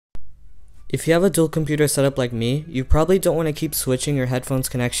If you have a dual computer setup like me, you probably don't want to keep switching your headphones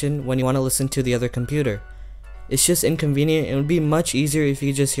connection when you want to listen to the other computer. It's just inconvenient and it would be much easier if you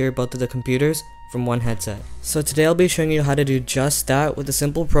could just hear both of the computers from one headset. So today I'll be showing you how to do just that with a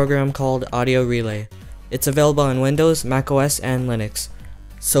simple program called AudioRelay. It's available on Windows, macOS, and Linux.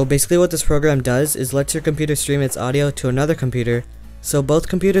 So basically what this program does is lets your computer stream its audio to another computer, so both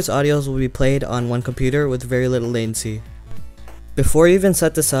computers' audios will be played on one computer with very little latency. Before you even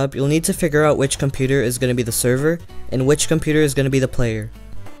set this up, you'll need to figure out which computer is going to be the server and which computer is going to be the player.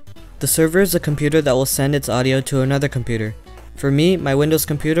 The server is the computer that will send its audio to another computer. For me, my Windows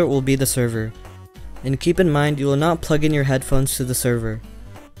computer will be the server. And keep in mind, you will not plug in your headphones to the server.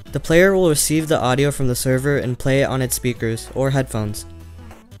 The player will receive the audio from the server and play it on its speakers or headphones.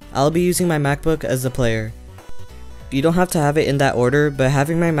 I'll be using my MacBook as the player. You don't have to have it in that order, but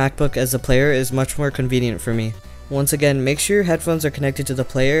having my MacBook as the player is much more convenient for me. Once again, make sure your headphones are connected to the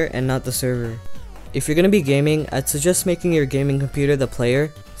player and not the server. If you're going to be gaming, I'd suggest making your gaming computer the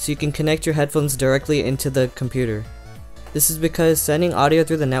player so you can connect your headphones directly into the computer. This is because sending audio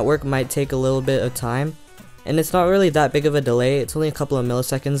through the network might take a little bit of time, and it's not really that big of a delay, it's only a couple of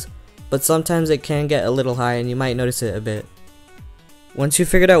milliseconds, but sometimes it can get a little high and you might notice it a bit. Once you've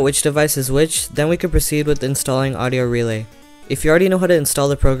figured out which device is which, then we can proceed with installing AudioRelay. If you already know how to install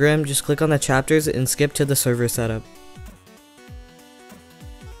the program, just click on the chapters and skip to the server setup.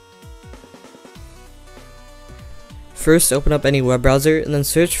 First, open up any web browser and then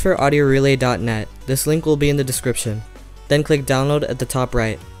search for audiorelay.net. This link will be in the description. Then click download at the top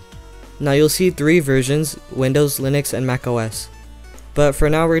right. Now you'll see 3 versions, Windows, Linux, and macOS. But for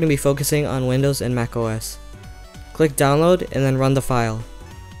now we're going to be focusing on Windows and macOS. Click download and then run the file.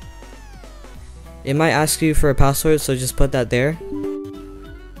 It might ask you for a password, so just put that there.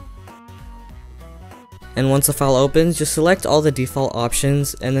 And once the file opens, just select all the default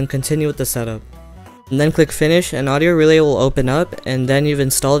options and then continue with the setup. And then click finish and AudioRelay will open up, and then you've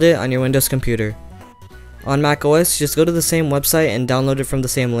installed it on your Windows computer. On macOS, just go to the same website and download it from the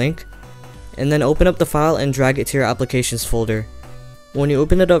same link, and then open up the file and drag it to your applications folder. When you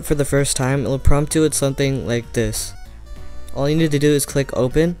open it up for the first time, it will prompt you with something like this. All you need to do is click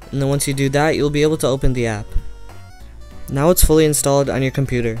open, and then once you do that, you'll be able to open the app. Now it's fully installed on your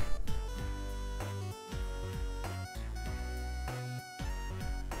computer.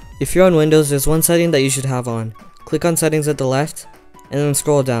 If you're on Windows, there's one setting that you should have on. Click on settings at the left, and then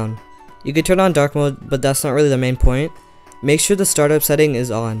scroll down. You can turn on dark mode, but that's not really the main point. Make sure the startup setting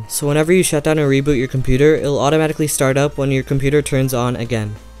is on, so whenever you shut down or reboot your computer, it'll automatically start up when your computer turns on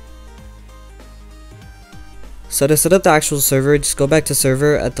again. So to set up the actual server, just go back to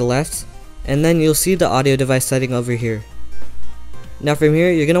server at the left, and then you'll see the audio device setting over here. Now from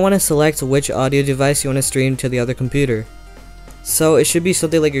here, you're going to want to select which audio device you want to stream to the other computer. So it should be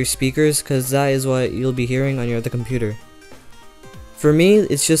something like your speakers, because that is what you'll be hearing on your other computer. For me,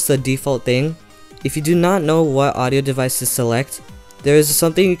 it's just the default thing. If you do not know what audio device to select, there is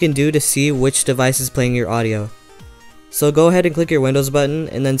something you can do to see which device is playing your audio. So go ahead and click your Windows button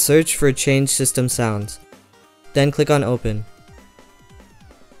and then search for change system sounds. Then click on open.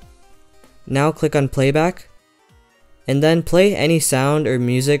 Now click on playback, and then play any sound or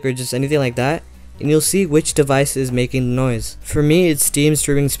music or just anything like that, and you'll see which device is making the noise. For me, it's Steam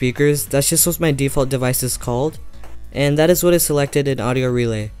streaming speakers. That's just what my default device is called, and that is what is selected in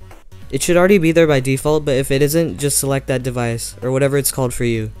AudioRelay. It should already be there by default, but if it isn't, just select that device, or whatever it's called for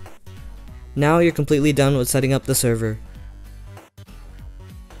you. Now you're completely done with setting up the server.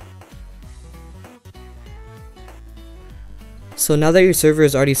 So now that your server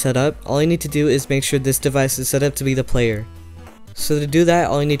is already set up, all you need to do is make sure this device is set up to be the player. So to do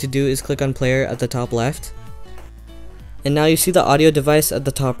that, all you need to do is click on player at the top left. And now you see the audio device at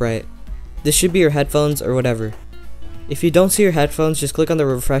the top right. This should be your headphones or whatever. If you don't see your headphones, just click on the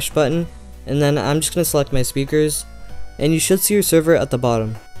refresh button, and then I'm just going to select my speakers, and you should see your server at the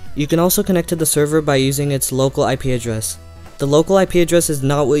bottom. You can also connect to the server by using its local IP address. The local IP address is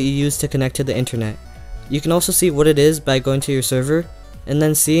not what you use to connect to the internet. You can also see what it is by going to your server, and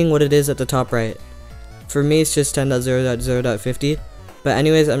then seeing what it is at the top right. For me, it's just 10.0.0.50, but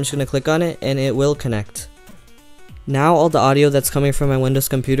anyways, I'm just going to click on it, and it will connect. Now all the audio that's coming from my Windows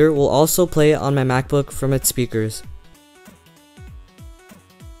computer will also play on my MacBook from its speakers.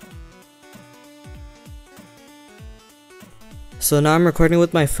 So now I'm recording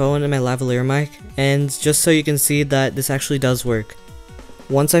with my phone and my lavalier mic, and just so you can see that this actually does work.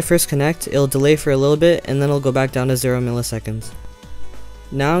 Once I first connect, it'll delay for a little bit and then it'll go back down to 0 milliseconds.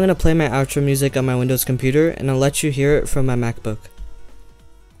 Now I'm going to play my outro music on my Windows computer and I'll let you hear it from my MacBook.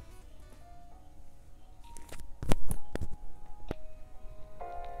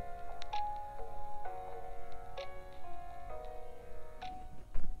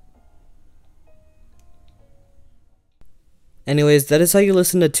 Anyways, that is how you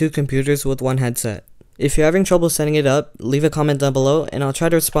listen to two computers with one headset. If you're having trouble setting it up, leave a comment down below and I'll try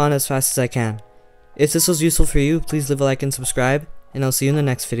to respond as fast as I can. If this was useful for you, please leave a like and subscribe, and I'll see you in the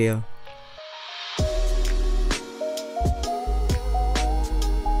next video.